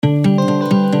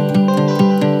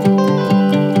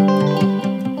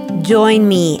Join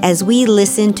me as we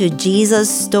listen to Jesus'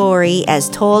 story as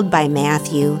told by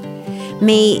Matthew.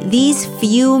 May these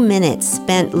few minutes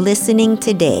spent listening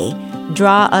today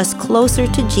draw us closer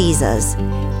to Jesus,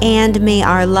 and may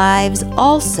our lives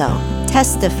also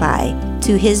testify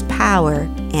to His power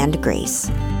and grace.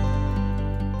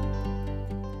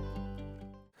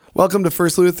 Welcome to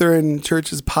First Lutheran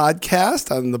Church's podcast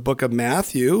on the book of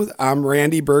Matthew. I'm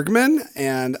Randy Bergman,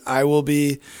 and I will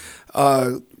be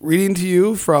reading to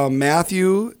you from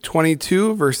Matthew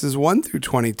 22, verses 1 through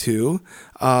 22,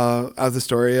 of the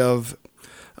story of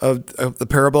the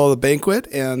parable of the banquet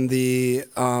and the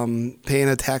paying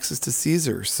of taxes to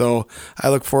Caesar. So I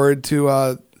look forward to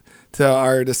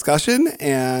our discussion,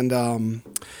 and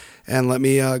let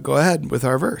me go ahead with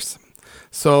our verse.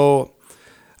 So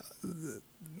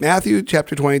Matthew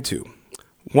chapter 22.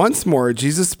 Once more,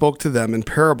 Jesus spoke to them in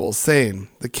parables, saying,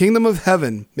 "The kingdom of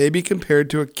heaven may be compared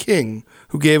to a king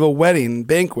who gave a wedding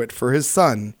banquet for his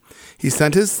son. He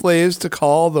sent his slaves to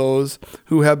call those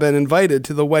who had been invited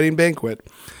to the wedding banquet,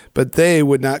 but they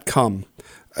would not come.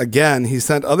 Again, he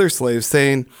sent other slaves,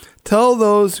 saying, 'Tell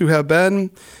those who have been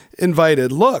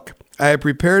invited, look, I have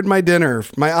prepared my dinner,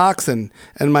 my oxen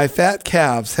and my fat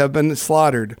calves have been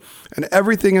slaughtered, and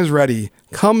everything is ready.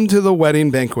 Come to the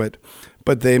wedding banquet.'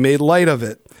 But they made light of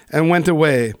it and went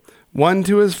away, one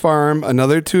to his farm,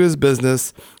 another to his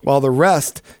business, while the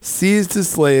rest seized his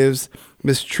slaves,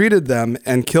 mistreated them,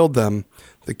 and killed them.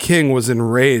 The king was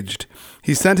enraged.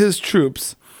 He sent his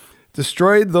troops,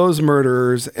 destroyed those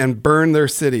murderers, and burned their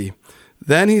city.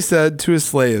 Then he said to his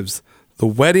slaves, 'The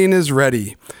wedding is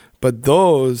ready, but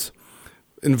those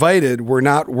invited were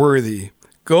not worthy.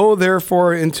 Go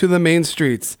therefore into the main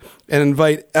streets and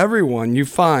invite everyone you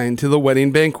find to the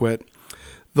wedding banquet.'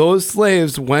 Those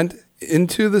slaves went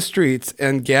into the streets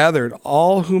and gathered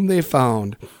all whom they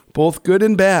found, both good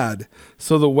and bad,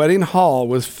 so the wedding hall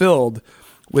was filled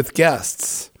with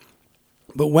guests.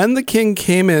 But when the king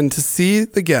came in to see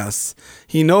the guests,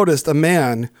 he noticed a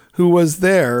man who was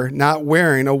there not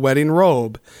wearing a wedding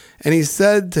robe, and he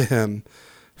said to him,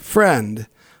 'Friend,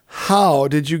 how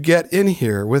did you get in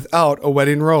here without a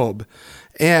wedding robe?'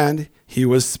 And he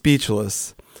was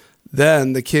speechless.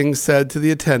 Then the king said to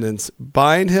the attendants,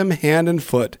 'Bind him hand and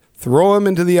foot, throw him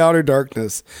into the outer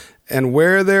darkness, and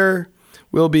where there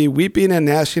will be weeping and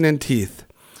gnashing of teeth.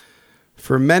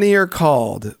 For many are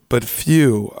called, but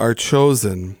few are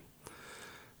chosen.'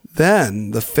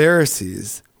 Then the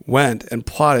Pharisees went and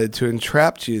plotted to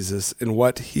entrap Jesus in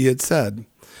what he had said.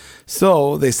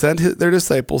 So they sent their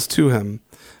disciples to him,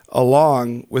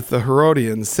 along with the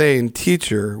Herodians, saying,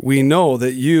 'Teacher, we know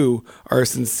that you are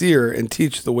sincere and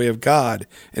teach the way of God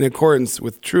in accordance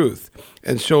with truth,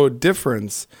 and show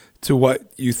difference to what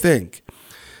you think.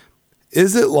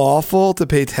 Is it lawful to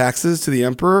pay taxes to the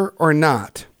emperor or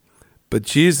not?' But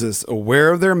Jesus,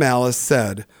 aware of their malice,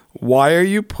 said, 'Why are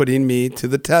you putting me to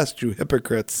the test, you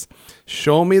hypocrites?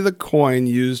 Show me the coin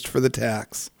used for the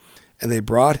tax.' And they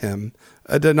brought him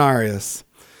a denarius.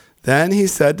 Then he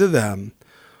said to them,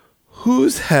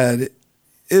 'Whose head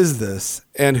is this,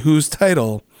 and whose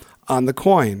title on the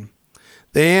coin?'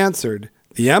 They answered,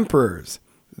 'The emperor's.'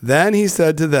 Then he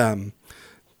said to them,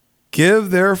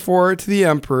 'Give therefore to the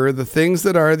emperor the things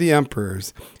that are the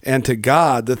emperor's, and to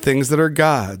God the things that are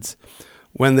God's.'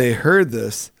 When they heard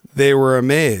this, they were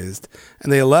amazed,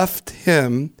 and they left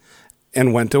him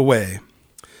and went away."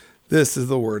 This is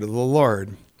the word of the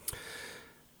Lord.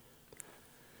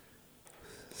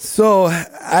 So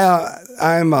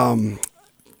I'm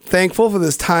thankful for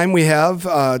this time we have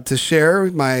to share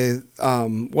my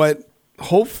what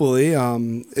hopefully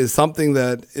is something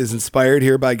that is inspired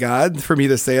here by God for me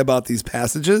to say about these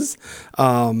passages.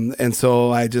 And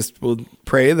so I just will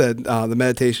pray that the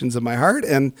meditations of my heart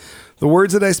and the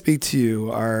words that I speak to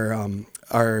you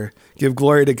are give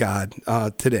glory to God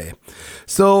today.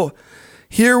 So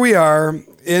here we are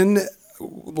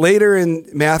later in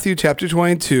Matthew chapter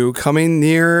 22, coming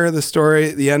near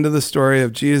the end of the story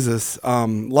of Jesus'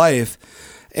 life,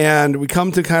 and we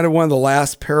come to kind of one of the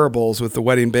last parables with the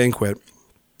wedding banquet.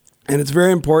 And it's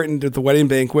very important at the wedding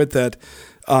banquet that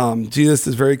Jesus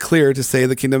is very clear to say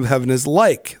the kingdom of heaven is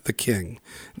like the king.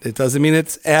 It doesn't mean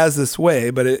it's as this way,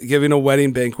 but giving a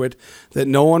wedding banquet that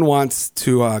no one wants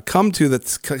to come to,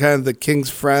 that's kind of the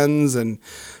king's friends and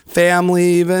family,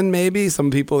 even maybe some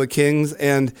people, the kings.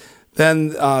 And then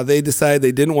they decided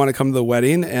they didn't want to come to the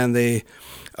wedding, and they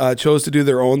chose to do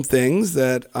their own things.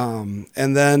 And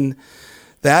then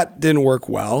that didn't work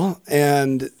well.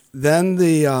 And then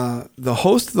the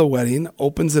host of the wedding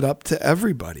opens it up to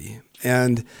everybody,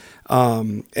 and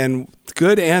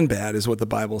good and bad is what the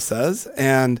Bible says.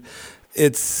 And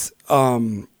it's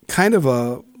kind kind of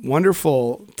a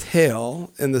wonderful tale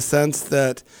in the sense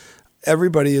that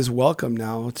everybody is welcome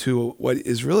now to what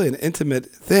is really an intimate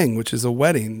thing, which is a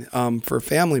wedding for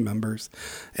family members,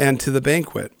 and to the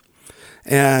banquet.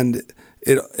 And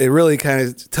it really kind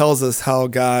of tells us how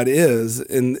God is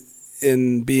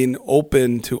in being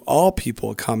open to all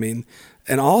people coming,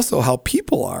 and also how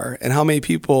people are and how many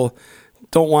people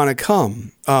don't want to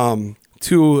come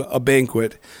to a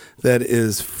banquet that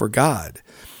is for God.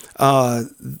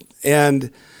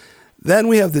 And then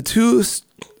we have the two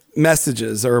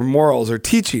messages or morals or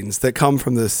teachings that come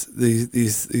from this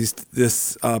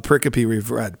pericope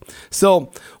we've read.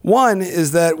 So one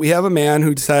is that we have a man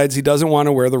who decides he doesn't want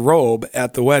to wear the robe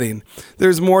at the wedding.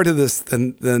 There's more to this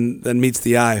than meets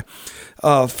the eye.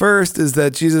 First is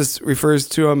that Jesus refers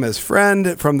to him as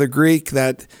friend, from the Greek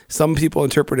that some people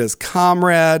interpret as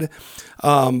comrade.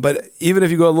 But even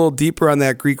if you go a little deeper on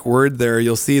that Greek word there,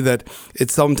 you'll see that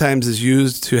it sometimes is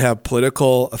used to have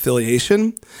political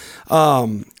affiliation.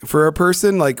 For a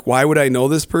person, like, why would I know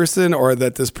this person? Or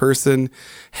that this person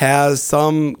has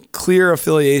some clear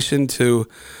affiliation to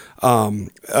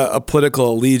a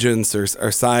political allegiance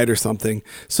or side or something.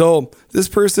 So this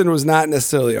person was not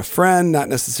necessarily a friend, not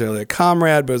necessarily a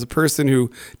comrade, but was a person who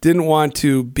didn't want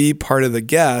to be part of the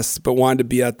guests, but wanted to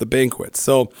be at the banquet.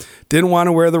 So didn't want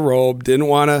to wear the robe, didn't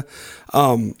want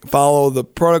to follow the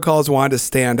protocols, wanted to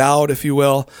stand out, if you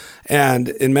will, and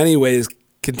in many ways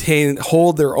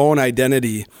hold their own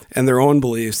identity and their own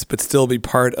beliefs, but still be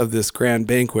part of this grand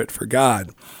banquet for God.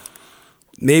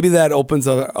 Maybe that opens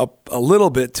up a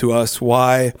little bit to us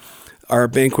why our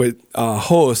banquet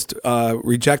host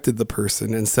rejected the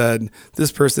person and said,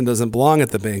 this person doesn't belong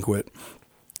at the banquet.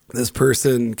 This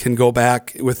person can go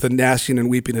back with the gnashing and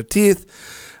weeping of teeth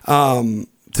to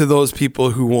those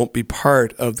people who won't be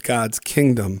part of God's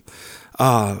kingdom.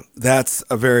 That's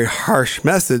a very harsh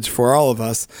message for all of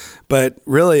us, but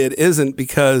really it isn't,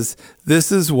 because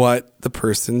this is what the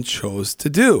person chose to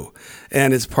do,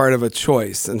 and it's part of a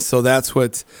choice. And so that's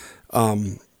what's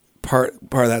part of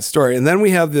that story. And then we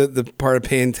have the part of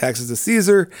paying taxes to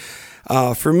Caesar.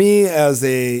 For me, as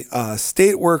a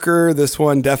state worker, this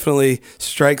one definitely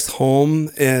strikes home,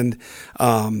 and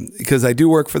because I do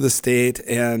work for the state,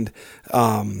 and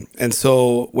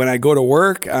so when I go to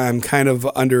work, I'm kind of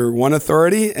under one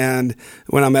authority, and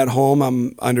when I'm at home,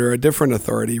 I'm under a different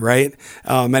authority, right?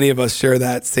 Many of us share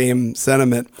that same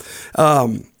sentiment.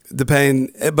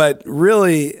 But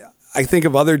really, I think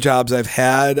of other jobs I've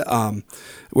had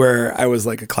where I was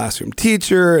like a classroom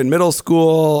teacher in middle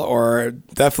school, or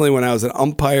definitely when I was an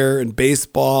umpire in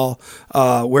baseball,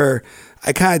 where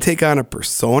I kind of take on a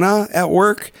persona at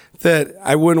work that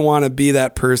I wouldn't want to be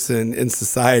that person in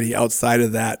society outside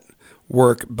of that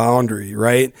work boundary,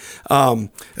 right?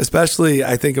 Especially,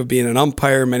 I think of being an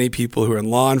umpire, many people who are in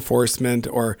law enforcement,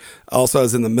 or also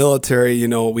as in the military,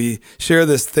 we share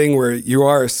this thing where you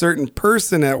are a certain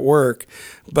person at work,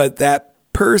 but that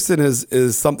person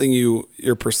is something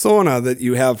your persona that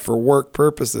you have for work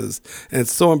purposes. And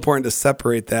it's so important to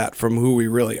separate that from who we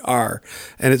really are.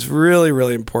 And it's really,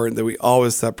 really important that we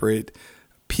always separate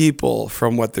people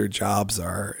from what their jobs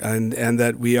are, and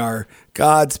that we are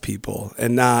God's people,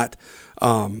 and not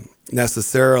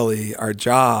necessarily our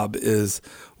job is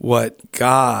what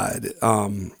God's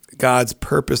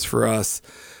purpose for us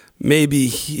maybe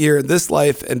here in this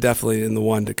life, and definitely in the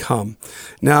one to come.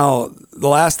 Now, the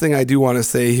last thing I do want to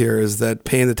say here is that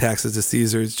paying the taxes to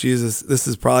Caesar, Jesus, this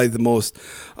is probably the most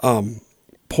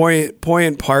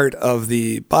poignant part of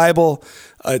the Bible.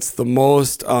 It's the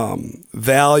most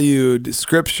valued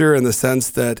scripture, in the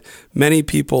sense that many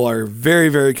people are very,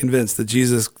 very convinced that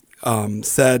Jesus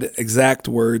said exact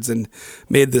words and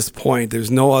made this point. There's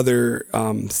no other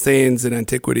sayings in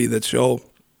antiquity that show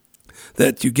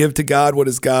that you give to God what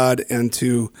is God, and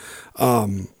to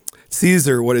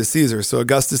Caesar what is Caesar. So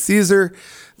Augustus Caesar,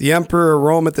 the emperor of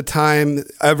Rome at the time,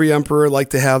 every emperor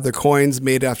liked to have their coins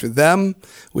made after them,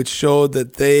 which showed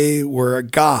that they were a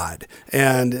god,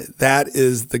 and that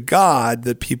is the god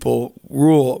that people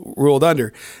ruled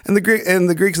under. And the Greeks and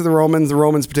the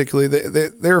Romans particularly,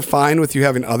 they're fine with you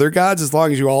having other gods as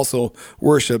long as you also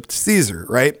worshipped Caesar,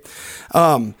 right?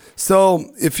 So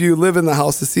if you live in the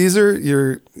house of Caesar,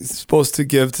 you're supposed to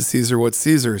give to Caesar what's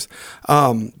Caesar's,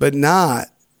 but not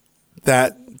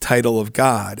that title of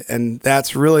God. And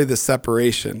that's really the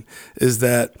separation, is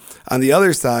that on the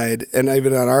other side, and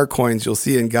even on our coins, you'll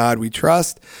see in God we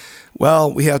trust.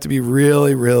 Well, we have to be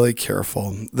really, really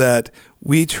careful that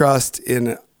we trust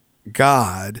in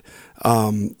God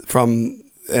and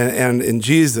in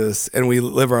Jesus, and we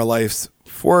live our lives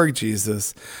for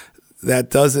Jesus. that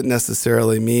doesn't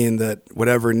necessarily mean that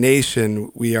whatever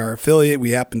nation we are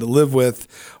we happen to live with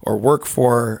or work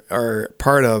for or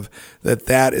part of,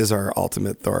 that is our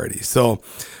ultimate authority. So,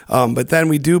 but then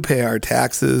we do pay our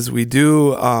taxes. We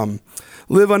do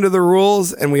live under the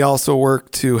rules, and we also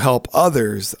work to help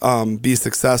others be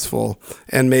successful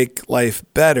and make life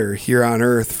better here on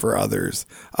earth for others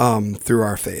through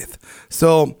our faith.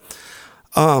 So,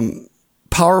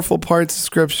 powerful parts of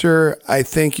Scripture. I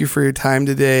thank you for your time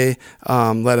today.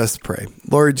 Let us pray.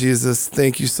 Lord Jesus,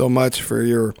 thank you so much for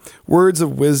your words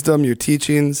of wisdom, your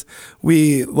teachings.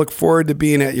 We look forward to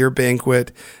being at your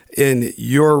banquet in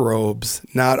your robes,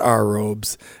 not our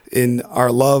robes, in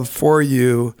our love for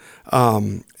you,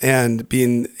 and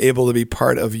being able to be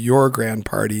part of your grand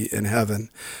party in heaven.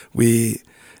 We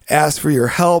ask for your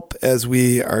help as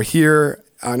we are here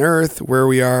on earth, where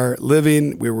we are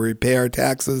living, where we pay our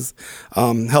taxes.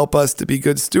 Help us to be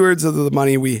good stewards of the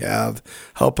money we have.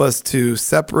 Help us to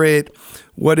separate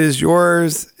what is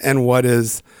yours and what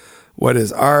is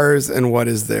ours and what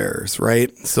is theirs,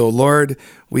 right? So Lord,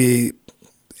 we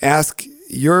ask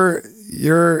your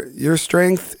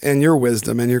strength and your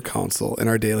wisdom and your counsel in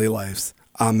our daily lives.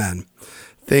 Amen.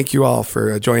 Thank you all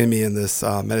for joining me in this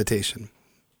meditation.